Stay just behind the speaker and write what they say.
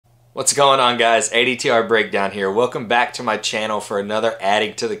What's going on, guys? ADTR Breakdown here. Welcome back to my channel for another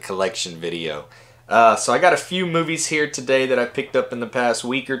adding to the collection video. So I got a few movies here today that I picked up in the past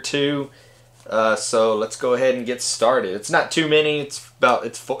week or two. So let's go ahead and get started. It's not too many. It's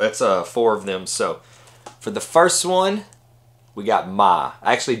four of them. So for the first one, we got Ma.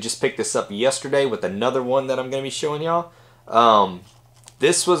 I actually just picked this up yesterday with another one that I'm going to be showing y'all.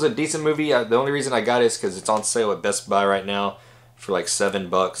 This was a decent movie. The only reason I got it is because it's on sale at Best Buy right now for like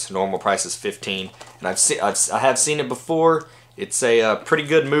 $7. Normal price is $15. And I have seen it before. It's a pretty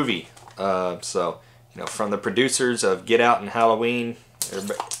good movie. So, you know, from the producers of Get Out and Halloween.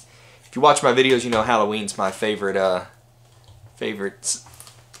 If you watch my videos, you know Halloween's my favorite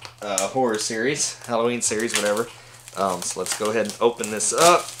horror series, Halloween series, whatever. So let's go ahead and open this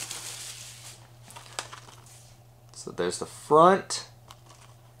up. So there's the front.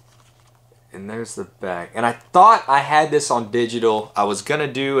 And there's the back. And I thought I had this on digital. I was going to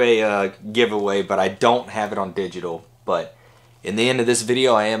do a giveaway, but I don't have it on digital. But in the end of this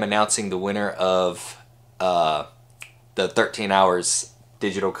video, I am announcing the winner of the 13 hours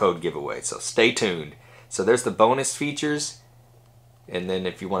digital code giveaway. So stay tuned. So there's the bonus features. And then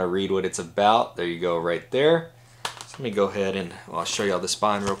if you want to read what it's about, there you go right there. So let me go ahead and I'll show y'all the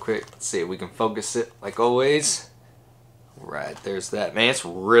spine real quick. Let's see if we can focus it like always. Right, there's that. Man, it's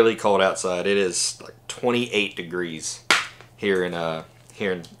really cold outside. It is like 28 degrees here in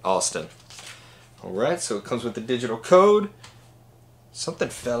Austin. All right, so it comes with the digital code. Something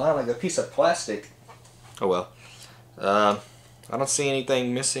fell out, like a piece of plastic. Oh well. I don't see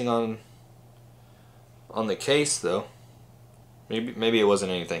anything missing on the case though. Maybe it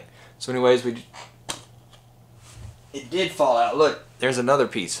wasn't anything. So anyways, it did fall out. Look, there's another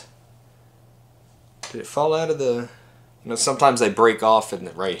piece. Did it fall out of the? You know, sometimes they break off in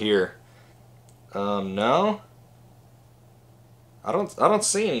right here. No. I don't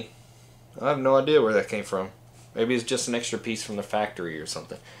see any. I have no idea where that came from. Maybe it's just an extra piece from the factory or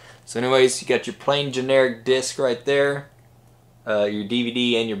something. So anyways, you got your plain generic disc right there. Your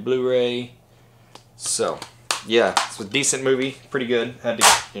DVD and your Blu-ray. So, yeah, it's a decent movie. Pretty good. Had to,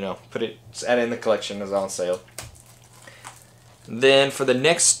 you know, just add it in the collection as on sale. Then for the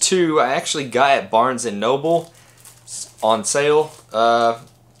next two, I actually got at Barnes & Noble on sale.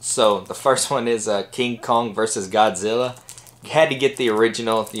 So the first one is King Kong vs. Godzilla. You had to get the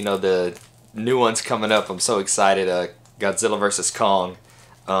original, you know, the new one's coming up. I'm so excited. Godzilla vs. Kong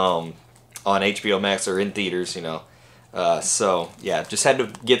on HBO Max or in theaters, you know. So yeah, just had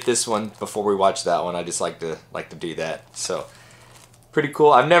to get this one before we watch that one. I just like to do that. So pretty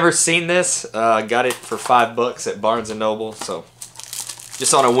cool. I've never seen this. Got it for $5 at Barnes & Noble. So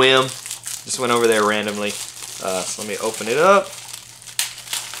just on a whim, just went over there randomly. So let me open it up.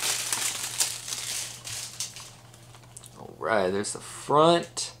 Alright, there's the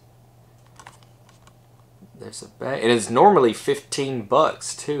front. There's the back. It is normally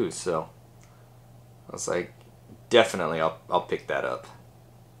 $15 too, so I was like, definitely I'll pick that up.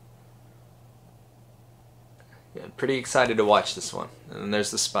 Yeah, pretty excited to watch this one. And then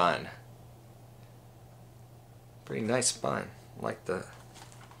there's the spine. Pretty nice spine. I like that.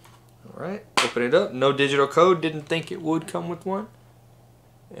 Alright, open it up. No digital code. Didn't think it would come with one.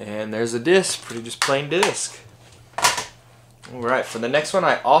 And there's a disc. Pretty just plain disc. Alright, for the next one,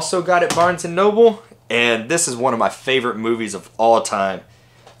 I also got at Barnes & Noble. And this is one of my favorite movies of all time.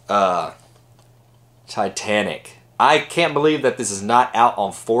 Titanic. I can't believe that this is not out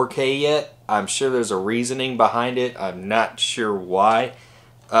on 4K yet. I'm sure there's a reasoning behind it. I'm not sure why.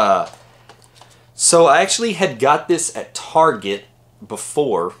 So I actually had got this at Target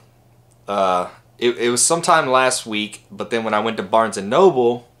before. It was sometime last week, but then when I went to Barnes &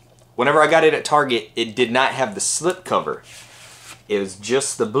 Noble, whenever I got it at Target, it did not have the slipcover. It was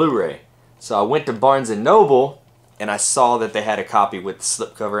just the Blu-ray. So I went to Barnes & Noble, and I saw that they had a copy with the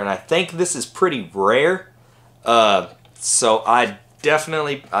slipcover, and I think this is pretty rare. So I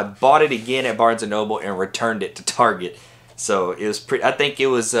bought it again at Barnes & Noble and returned it to Target. So it was I think it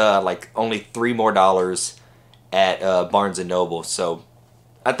was like only $3 more at Barnes & Noble. So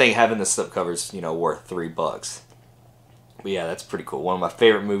I think having the slipcover's, you know, worth $3. But yeah, that's pretty cool. One of my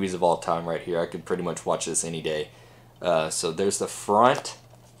favorite movies of all time right here. I could pretty much watch this any day. So there's the front.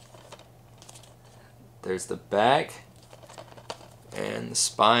 There's the back. And the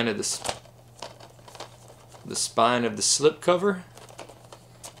spine of the slipcover.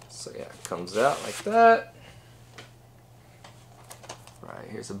 So yeah, it comes out like that. Right,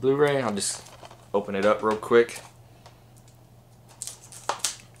 here's the Blu-ray. I'll just open it up real quick.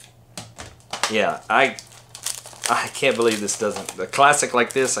 Yeah, I can't believe this doesn't. A classic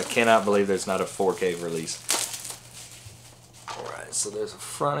like this, I cannot believe there's not a 4K release. Alright, so there's a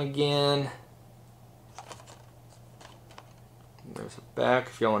front again. There's a back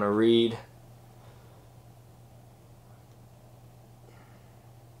if y'all want to read.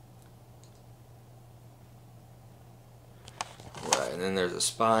 Right, and then there's a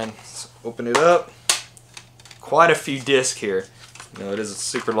spine. So open it up. Quite a few discs here. You know, it is a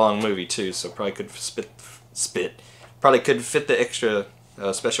super long movie too, so probably could spit. Probably could fit the extra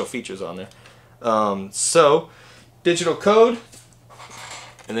special features on there. So, digital code,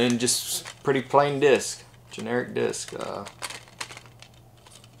 and then just pretty plain disc, generic disc.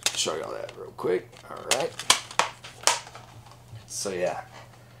 Show y'all that real quick. All right. So yeah.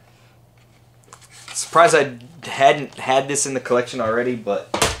 Surprised I hadn't had this in the collection already, but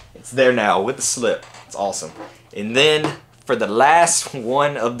it's there now with the slip. It's awesome. And then for the last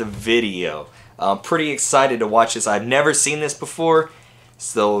one of the video, I'm pretty excited to watch this. I've never seen this before.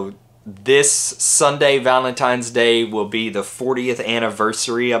 So this Sunday, Valentine's Day, will be the 40th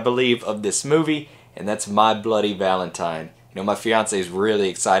anniversary, I believe, of this movie. And that's My Bloody Valentine. You know, my fiance is really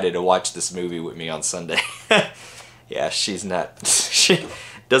excited to watch this movie with me on Sunday. Yeah, she's not. She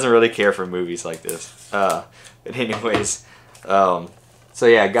doesn't really care for movies like this. But anyways, so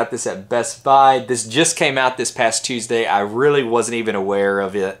yeah, I got this at Best Buy. This just came out this past Tuesday. I really wasn't even aware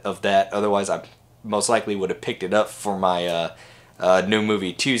of that. Otherwise, I most likely would have picked it up for my New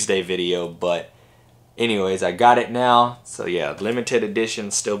Movie Tuesday video. But anyways, I got it now. So yeah, limited edition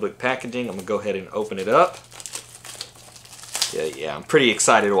steelbook packaging. I'm gonna go ahead and open it up. Yeah, I'm pretty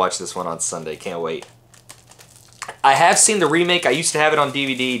excited to watch this one on Sunday. Can't wait. I have seen the remake. I used to have it on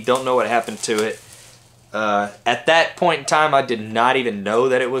DVD. Don't know what happened to it. At that point in time, I did not even know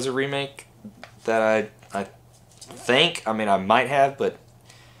that it was a remake. That I think. I mean, I might have, but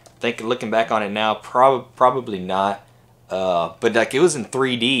looking back on it now, probably not. But like, it was in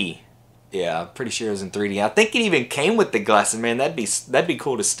 3D. Yeah, I'm pretty sure it was in 3D. I think it even came with the glasses. Man, that'd be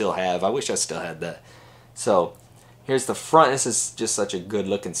cool to still have. I wish I still had that. So here's the front. This is just such a good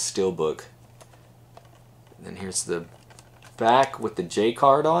looking steelbook. And then here's the back with the J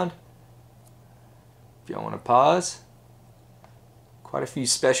card on. If y'all want to pause. Quite a few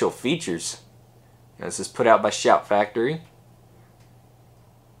special features. You know, this is put out by Shout Factory.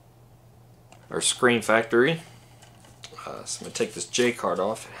 Or Screen Factory. So I'm going to take this J card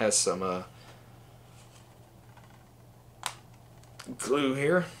off. It has some glue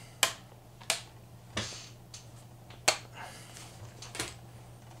here.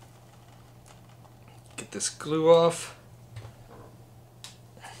 Get this glue off.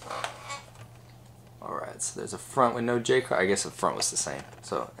 Alright, so there's a front with no J card. I guess the front was the same.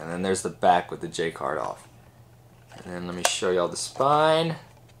 So, and then there's the back with the J card off. And then let me show y'all the spine.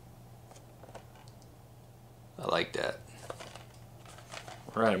 I like that.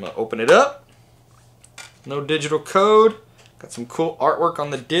 Alright, I'm going to open it up. No digital code. Got some cool artwork on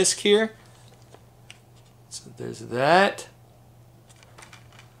the disc here. So there's that.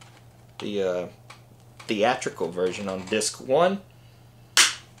 The theatrical version on disc 1.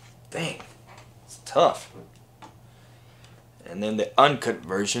 Dang, it's tough. And then the uncut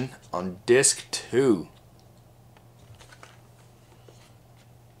version on disc 2.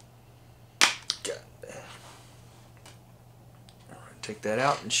 Take that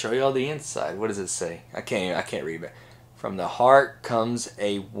out and show y'all the inside. What does it say? I can't read it. From the heart comes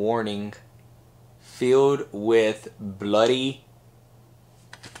a warning filled with bloody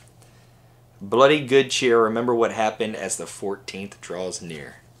good cheer. Remember what happened as the 14th draws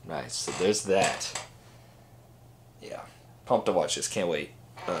near. Nice. So there's that. Yeah. Pumped to watch this. Can't wait.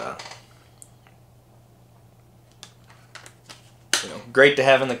 You know, great to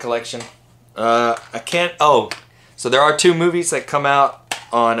have in the collection. So there are 2 movies that come out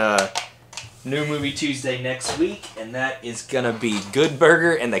on New Movie Tuesday next week, and that is gonna be Good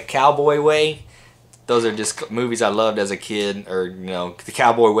Burger and The Cowboy Way. Those are just movies I loved as a kid, or you know, The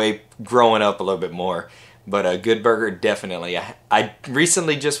Cowboy Way growing up a little bit more. But Good Burger, definitely. I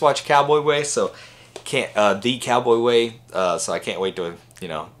recently just watched Cowboy Way, so The Cowboy Way. So I can't wait to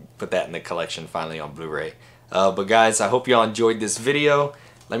put that in the collection finally on Blu-ray. But guys, I hope y'all enjoyed this video.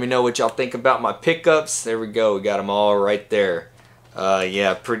 Let me know what y'all think about my pickups. There we go. We got them all right there.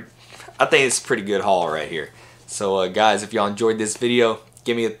 Yeah, I think it's a pretty good haul right here. So guys, if y'all enjoyed this video,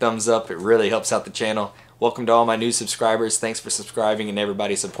 give me a thumbs up. It really helps out the channel. Welcome to all my new subscribers. Thanks for subscribing and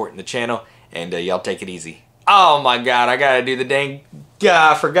everybody supporting the channel. And y'all take it easy. Oh my God, I gotta do the dang.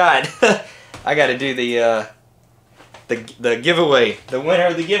 I forgot. I gotta do the giveaway. The winner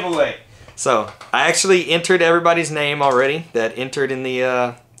of the giveaway. So I actually entered everybody's name already that entered in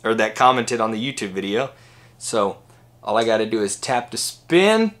the or that commented on the YouTube video. So all I got to do is tap to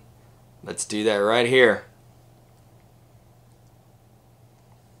spin. Let's do that right here.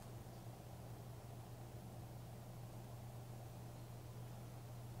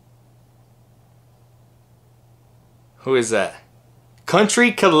 Who is that?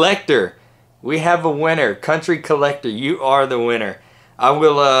 Country Collector. We have a winner. Country Collector, you are the winner. I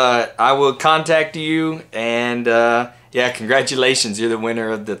will contact you, and yeah, congratulations. You're the winner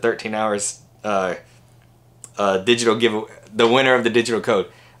of the 13 hours digital giveaway. The winner of the digital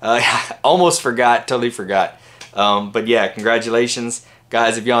code. Almost forgot, totally forgot. But yeah, congratulations.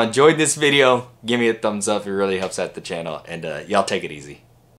 Guys, if y'all enjoyed this video, give me a thumbs up. It really helps out the channel. And y'all take it easy.